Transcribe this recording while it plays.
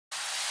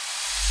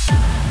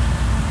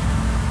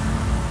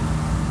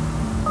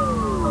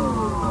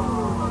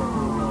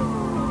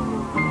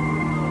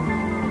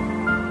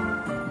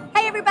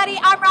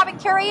everybody. I'm Robin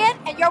Curian,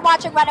 and you're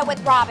watching Run It with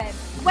Robin.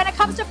 When it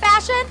comes to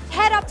fashion,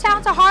 head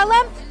uptown to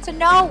Harlem to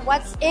know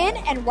what's in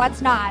and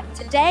what's not.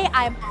 Today,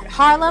 I'm at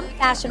Harlem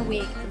Fashion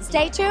Week.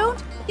 Stay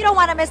tuned. You don't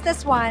want to miss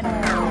this one.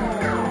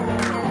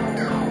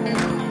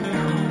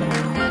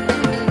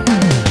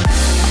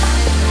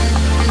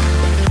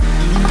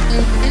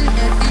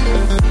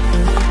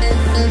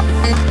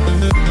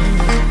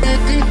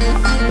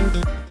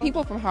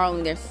 People from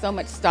Harlem, there's so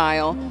much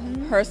style,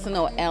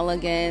 personal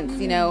elegance,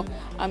 you know.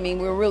 I mean,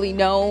 we're really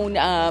known,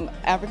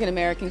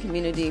 African-American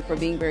community, for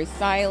being very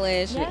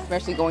stylish,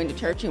 especially going to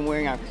church and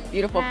wearing our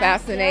beautiful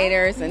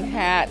fascinators and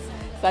hats.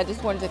 So I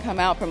just wanted to come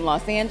out from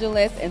Los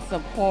Angeles and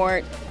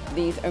support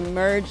these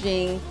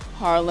emerging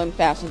Harlem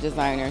fashion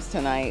designers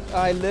tonight.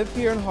 I live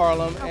here in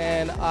Harlem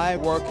and I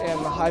work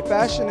in the high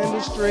fashion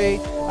industry.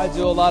 I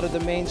do a lot of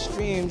the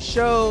mainstream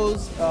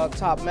shows,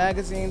 top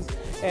magazines,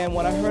 and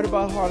when I heard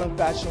about Harlem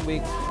Fashion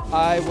Week,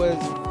 I was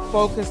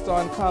focused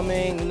on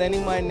coming,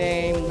 lending my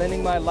name,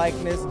 lending my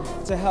likeness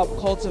to help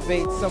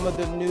cultivate some of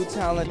the new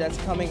talent that's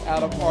coming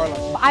out of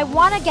Harlem. I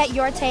want to get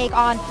your take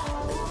on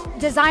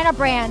designer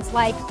brands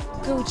like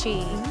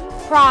Gucci,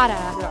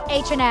 Prada,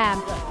 H&M,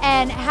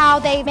 and how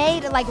they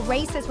made like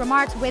racist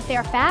remarks with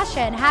their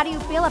fashion. How do you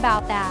feel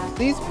about that?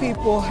 These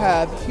people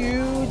have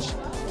huge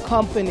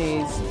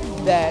companies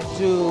that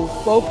do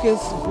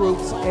focus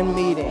groups and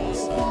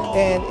meetings.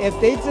 And if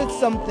they did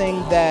something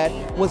that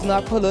was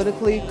not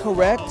politically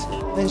correct,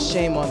 then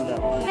shame on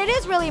them. It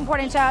is really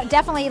important to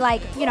definitely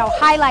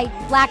highlight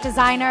black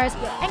designers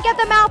and get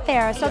them out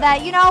there so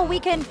that we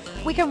can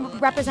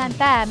represent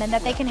them and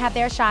that they can have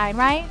their shine,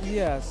 right?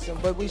 Yes,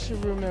 but we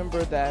should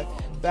remember that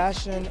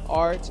fashion,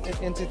 art, and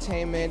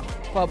entertainment,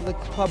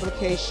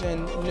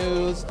 publication,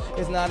 news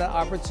is not an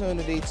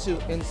opportunity to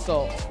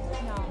insult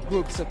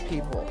groups of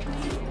people.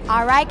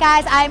 All right,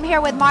 guys, I'm here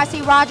with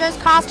Marcy Rogers,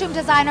 costume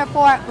designer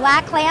for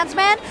Black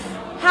Klansman.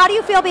 How do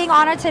you feel being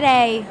honored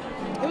today?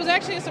 It was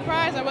actually a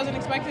surprise. I wasn't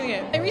expecting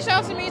it. They reached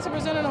out to me to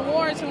present an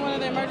award to one of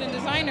the emerging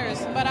designers,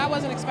 but I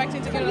wasn't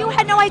expecting to get it. You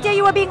had no idea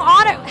you were being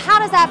honored. How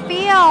does that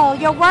feel?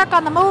 Your work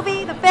on the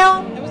movie, the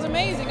film? It was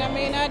amazing. I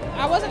mean,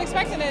 I wasn't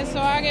expecting it, so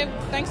I give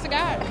thanks to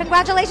God.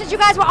 Congratulations. You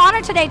guys were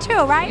honored today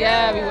too, right?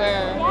 Yeah, we were.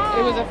 Yeah.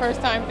 It was a first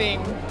time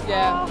thing.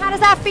 Yeah. How does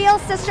that feel,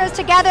 sisters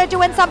together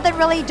doing something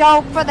really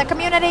dope for the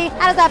community?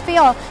 How does that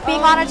feel,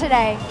 being honored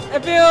today?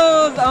 It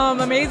feels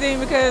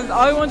amazing because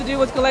all we wanted to do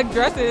was collect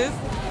dresses.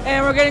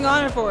 And we're getting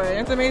honored for it.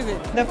 It's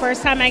amazing. The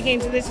first time I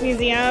came to this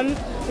museum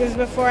was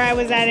before I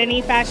was at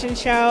any fashion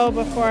show,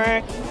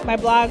 before my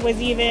blog was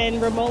even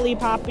remotely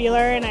popular,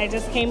 and I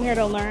just came here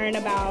to learn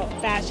about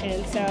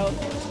fashion. So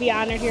to be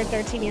honored here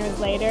 13 years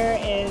later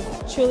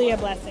is truly a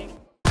blessing.